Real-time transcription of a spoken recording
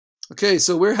Okay,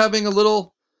 so we're having a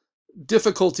little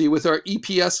difficulty with our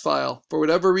EPS file. For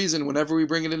whatever reason, whenever we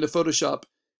bring it into Photoshop,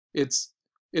 it's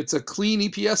a clean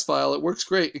EPS file. It works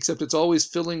great, except it's always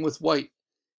filling with white,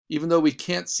 even though we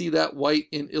can't see that white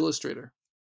in Illustrator.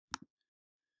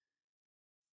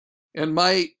 And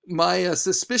my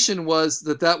suspicion was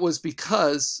that was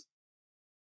because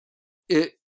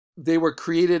they were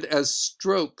created as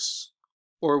strokes,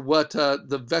 or what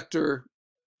the VETCR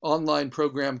online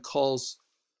program calls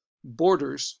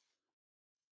borders.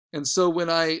 And so when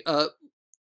I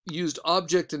used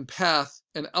object and path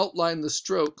and outlined the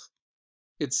stroke,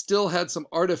 it still had some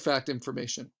artifact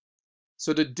information.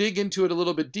 So to dig into it a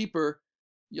little bit deeper,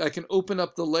 I can open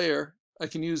up the layer. I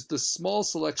can use the small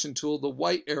selection tool, the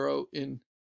white arrow in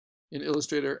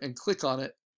Illustrator, and click on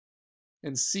it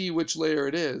and see which layer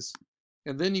it is.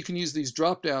 And then you can use these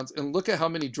drop downs, and look at how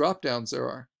many drop downs there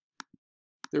are.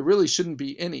 There really shouldn't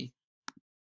be any.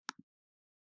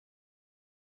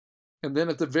 And then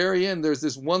at the very end, there's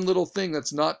this one little thing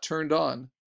that's not turned on,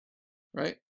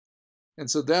 right? And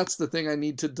so that's the thing I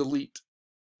need to delete.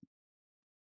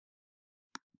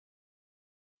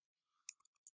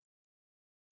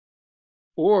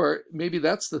 Or maybe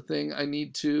that's the thing I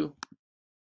need to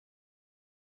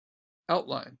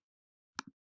outline.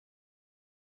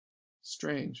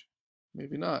 Strange.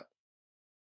 Maybe not.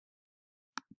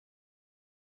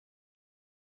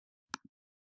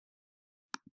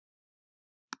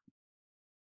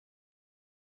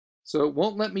 So it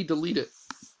won't let me delete it.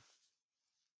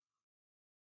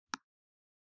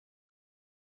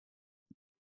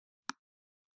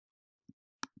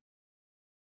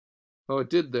 Oh, it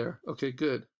did there. Okay,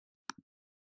 good.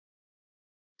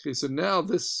 Okay, so now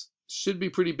this should be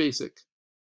pretty basic.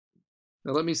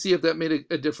 Now let me see if that made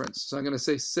a difference. So I'm going to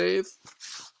say save.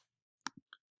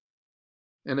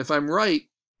 And if I'm right,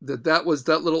 that was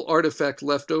that little artifact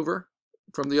left over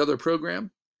from the other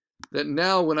program, that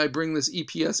now when I bring this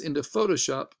EPS into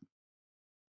Photoshop,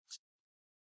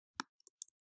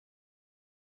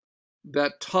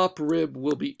 that top rib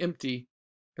will be empty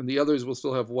and the others will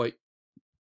still have white.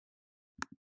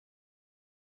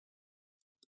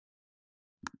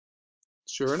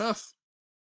 Sure enough.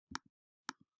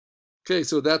 Okay,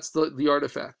 so that's the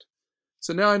artifact.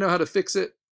 So now I know how to fix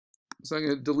it. So I'm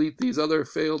going to delete these other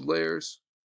failed layers.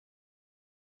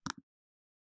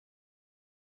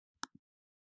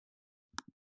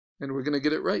 And we're going to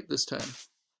get it right this time.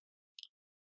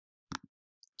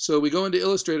 So we go into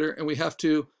Illustrator and we have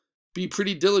to be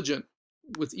pretty diligent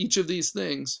with each of these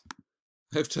things.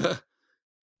 I have to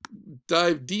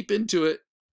dive deep into it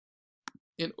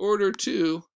in order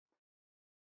to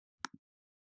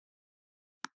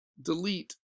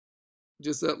delete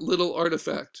just that little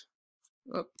artifact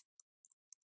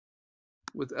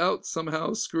without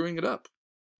somehow screwing it up.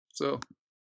 So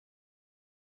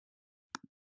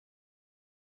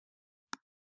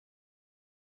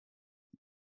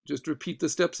just repeat the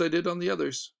steps I did on the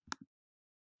others.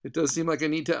 It does seem like I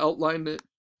need to outline it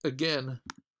again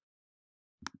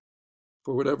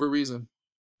for whatever reason.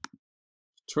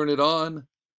 Turn it on,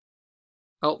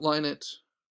 outline it.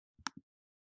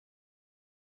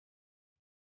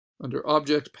 Under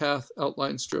Object, Path,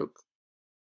 Outline, Stroke.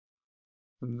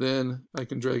 And then I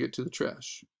can drag it to the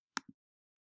trash.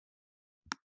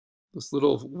 This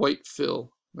little white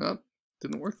fill. Well,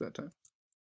 didn't work that time.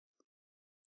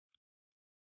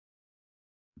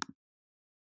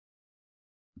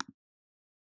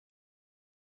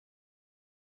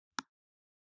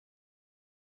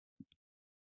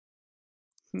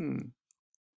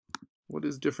 What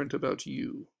is different about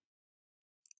you?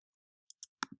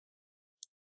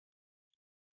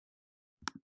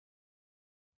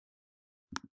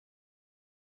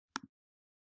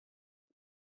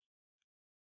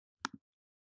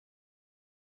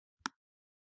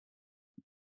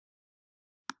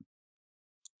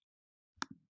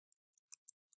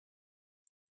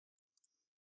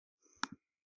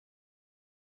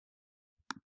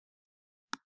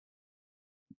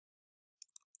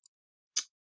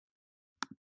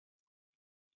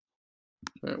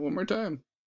 All right, one more time.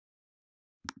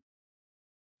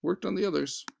 Worked on the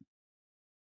others.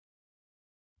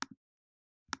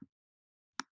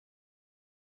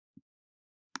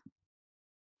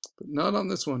 But not on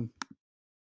this one.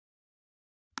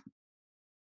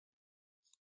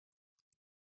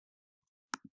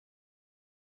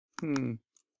 I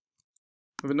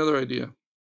have another idea.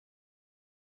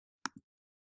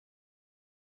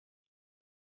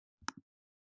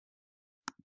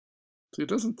 So it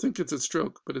doesn't think it's a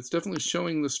stroke, but it's definitely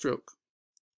showing the stroke.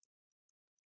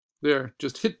 There,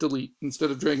 just hit delete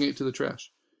instead of dragging it to the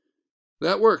trash.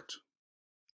 That worked.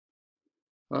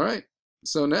 All right,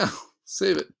 so now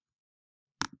save it.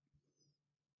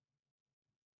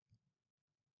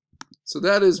 So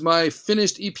that is my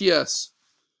finished EPS.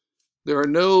 There are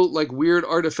no like weird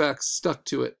artifacts stuck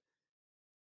to it.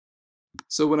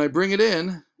 So when I bring it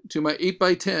in to my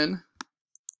 8x10,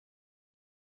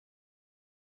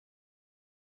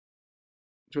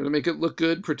 try to make it look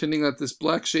good, pretending that this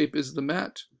black shape is the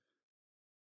matte,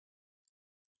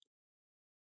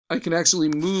 I can actually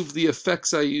move the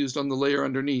effects I used on the layer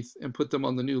underneath and put them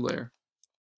on the new layer,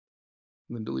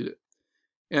 and then delete it.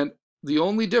 And the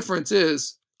only difference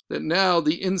is that now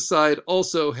the inside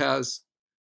also has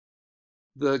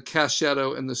the cast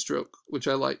shadow and the stroke, which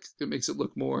I like. It makes it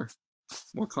look more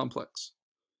complex.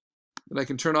 And I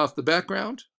can turn off the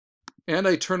background, and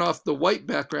I turn off the white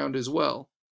background as well.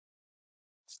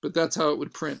 But that's how it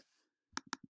would print.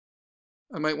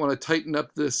 I might want to tighten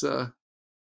up this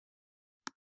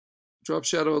drop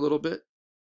shadow a little bit.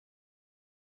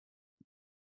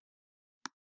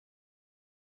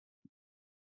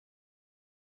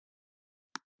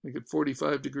 Make it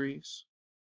 45 degrees.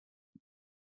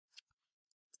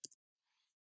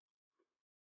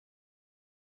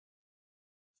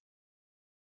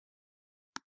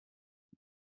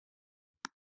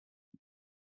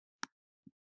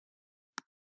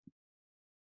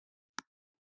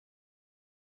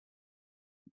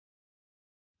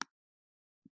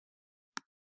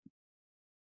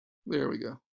 There we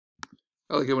go.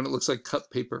 I like it when it looks like cut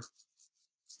paper.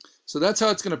 So that's how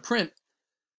it's going to print.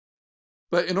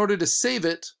 But in order to save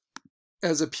it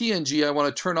as a PNG, I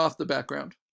want to turn off the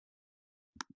background.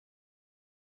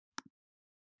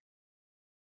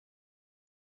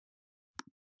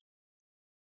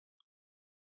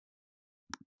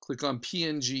 Click on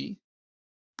PNG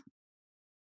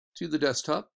to the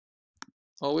desktop.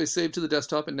 Always save to the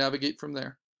desktop and navigate from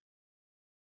there.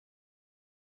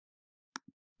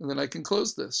 And then I can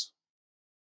close this.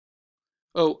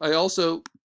 Oh, I also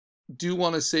do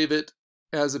want to save it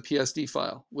as a PSD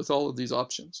file with all of these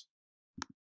options.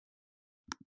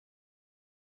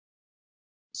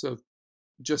 So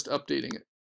just updating it.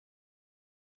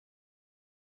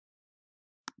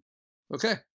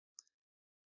 Okay.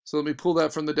 So let me pull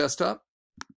that from the desktop.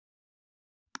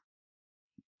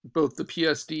 Both the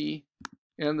PSD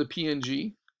and the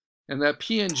PNG. And that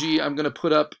PNG I'm going to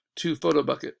put up to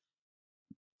PhotoBucket.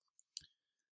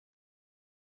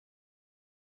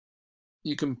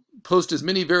 You can post as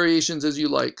many variations as you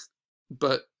like,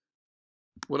 but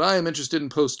what I am interested in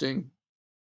posting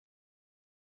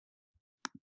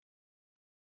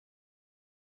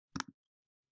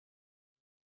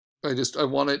I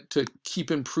want it to keep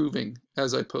improving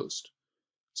as I post.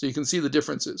 So you can see the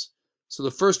differences. So the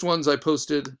first ones I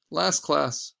posted last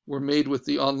class were made with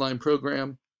the online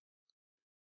program.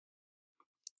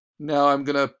 Now I'm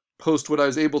going to post what I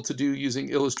was able to do using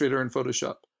Illustrator and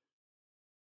Photoshop.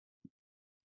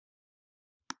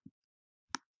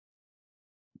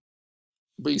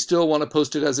 But you still want to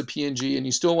post it as a PNG, and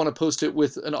you still want to post it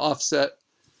with an offset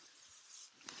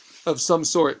of some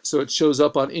sort so it shows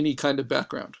up on any kind of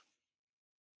background.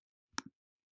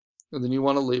 And then you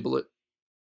want to label it.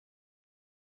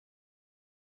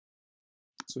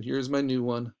 So here's my new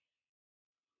one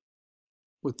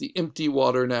with the empty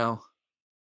water now.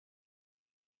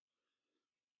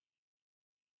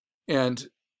 And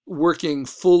working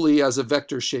fully as a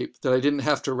vector shape that I didn't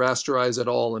have to rasterize at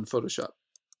all in Photoshop.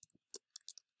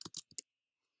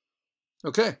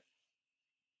 Okay.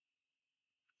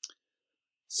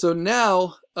 So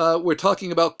now we're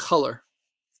talking about color.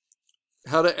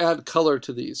 How to add color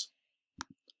to these.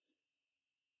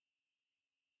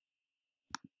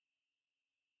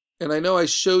 And I know I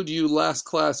showed you last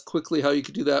class quickly how you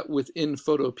could do that within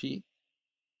Photopea.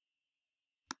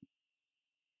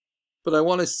 But I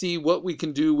want to see what we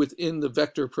can do within the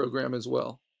vector program as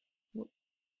well. Don't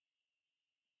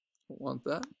want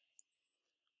that.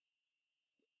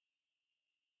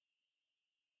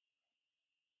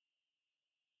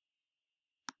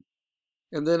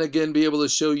 And then again, be able to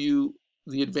show you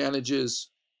the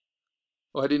advantages.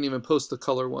 Oh, I didn't even post the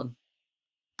color one.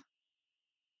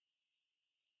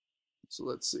 So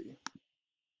let's see.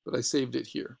 But I saved it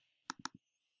here.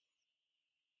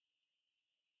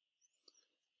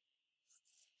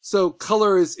 So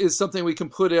color is something we can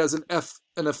put as an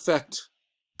effect,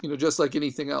 just like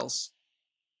anything else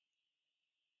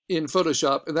in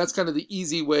Photoshop. And that's kind of the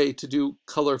easy way to do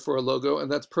color for a logo, and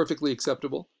that's perfectly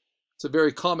acceptable. It's a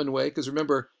very common way, because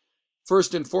remember,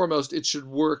 first and foremost, it should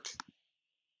work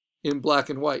in black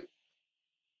and white.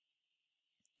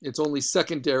 It's only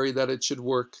secondary that it should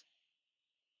work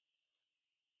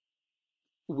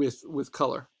with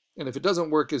color. And if it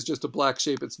doesn't work as just a black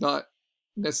shape, it's not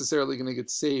necessarily going to get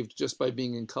saved just by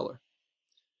being in color.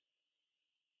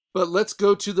 But let's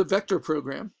go to the vector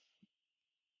program.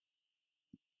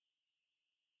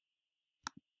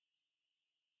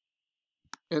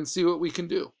 and see what we can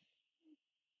do.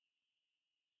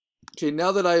 Okay,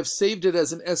 now that I have saved it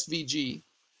as an SVG,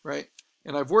 right,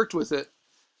 and I've worked with it,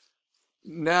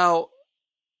 now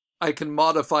I can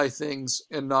modify things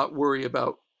and not worry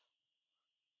about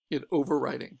it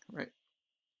overwriting, right?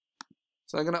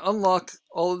 So I'm going to unlock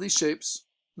all of these shapes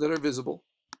that are visible.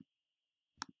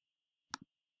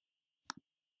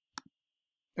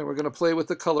 And we're going to play with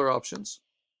the color options.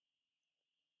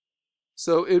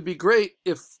 So it would be great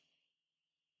if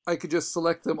I could just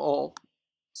select them all.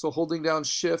 So holding down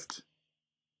Shift,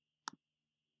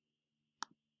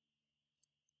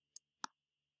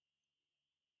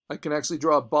 I can actually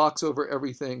draw a box over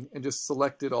everything and just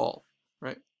select it all,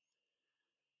 right?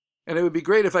 And it would be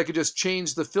great if I could just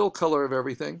change the fill color of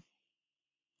everything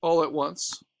all at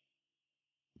once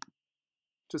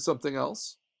to something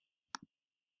else.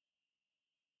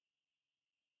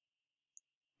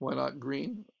 Why not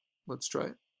green? Let's try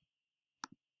it.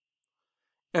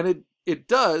 And it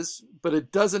does, but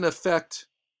it doesn't affect.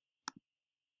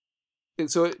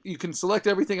 And so you can select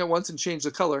everything at once and change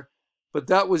the color, but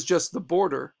that was just the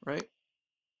border, right?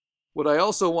 What I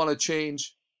also want to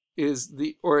change is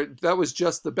that was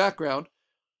just the background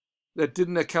that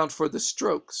didn't account for the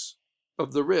strokes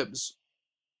of the ribs.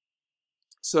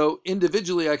 So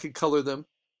individually I could color them.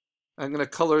 I'm going to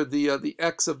color the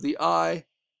X of the eye.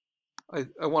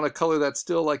 I want to color that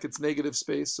still like it's negative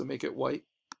space, so make it white.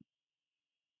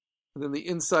 And then the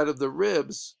inside of the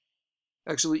ribs,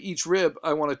 actually each rib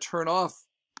I want to turn off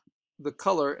the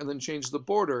color and then change the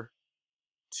border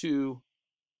to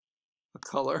a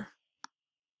color.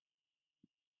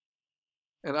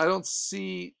 And I don't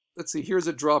see, let's see, here's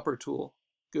a dropper tool.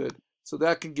 Good. So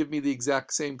that can give me the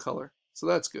exact same color. So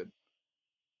that's good.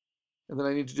 And then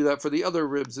I need to do that for the other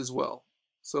ribs as well.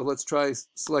 So let's try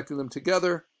selecting them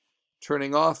together,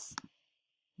 turning off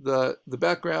the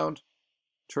background,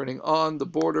 turning on the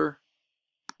border,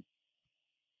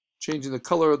 changing the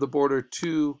color of the border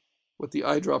to what the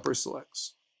eyedropper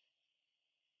selects.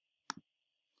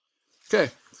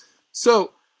 Okay,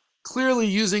 so clearly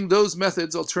using those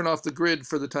methods, I'll turn off the grid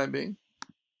for the time being,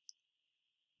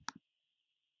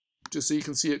 just so you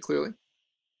can see it clearly.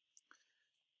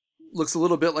 Looks a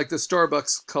little bit like the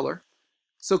Starbucks color.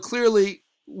 So clearly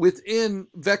within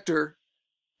Vector,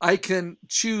 I can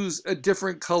choose a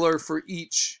different color for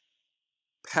each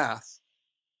path.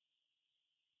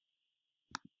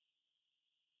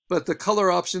 But the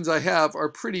color options I have are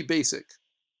pretty basic.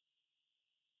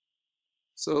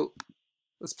 So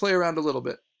let's play around a little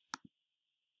bit.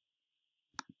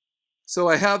 So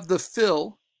I have the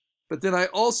fill, but then I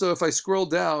also, if I scroll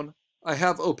down, I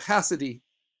have opacity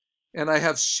and I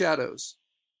have shadows.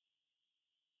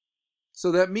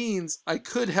 So that means I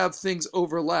could have things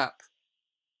overlap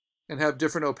and have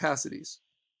different opacities.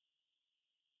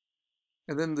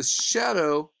 And then the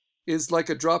shadow is like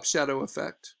a drop shadow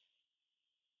effect.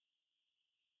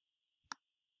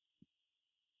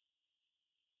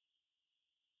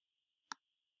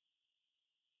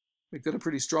 Make that a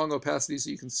pretty strong opacity so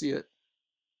you can see it.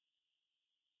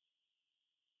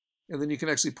 And then you can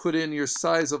actually put in your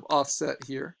size of offset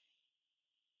here.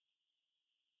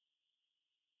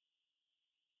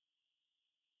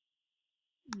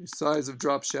 Your size of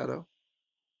drop shadow.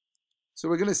 So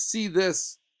we're going to see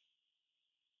this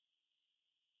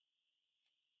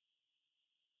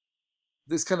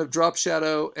kind of drop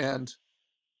shadow and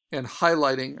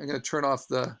highlighting. I'm going to turn off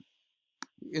the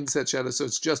inset shadow so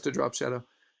it's just a drop shadow.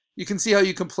 You can see how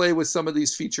you can play with some of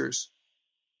these features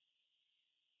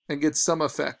and get some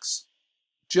effects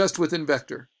just within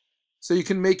Vector. So you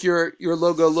can make your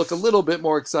logo look a little bit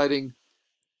more exciting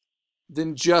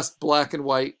than just black and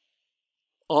white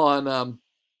on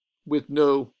with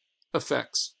no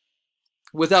effects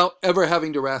without ever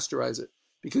having to rasterize it,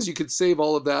 because you could save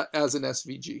all of that as an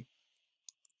SVG.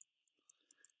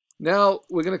 Now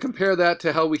we're going to compare that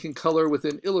to how we can color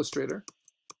within Illustrator.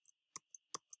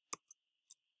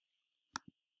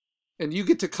 And you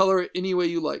get to color it any way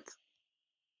you like.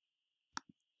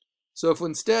 So if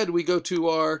instead we go to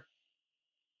our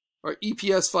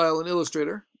EPS file in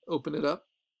Illustrator, open it up.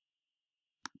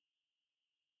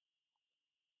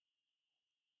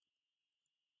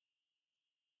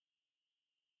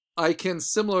 I can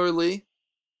similarly,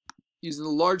 using the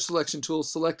large selection tool,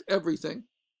 select everything.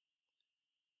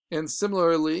 And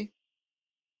similarly,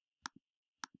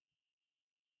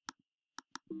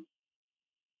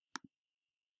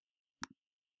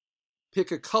 pick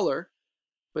a color.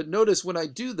 But notice when I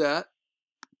do that,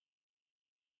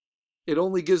 it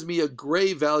only gives me a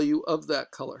gray value of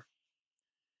that color.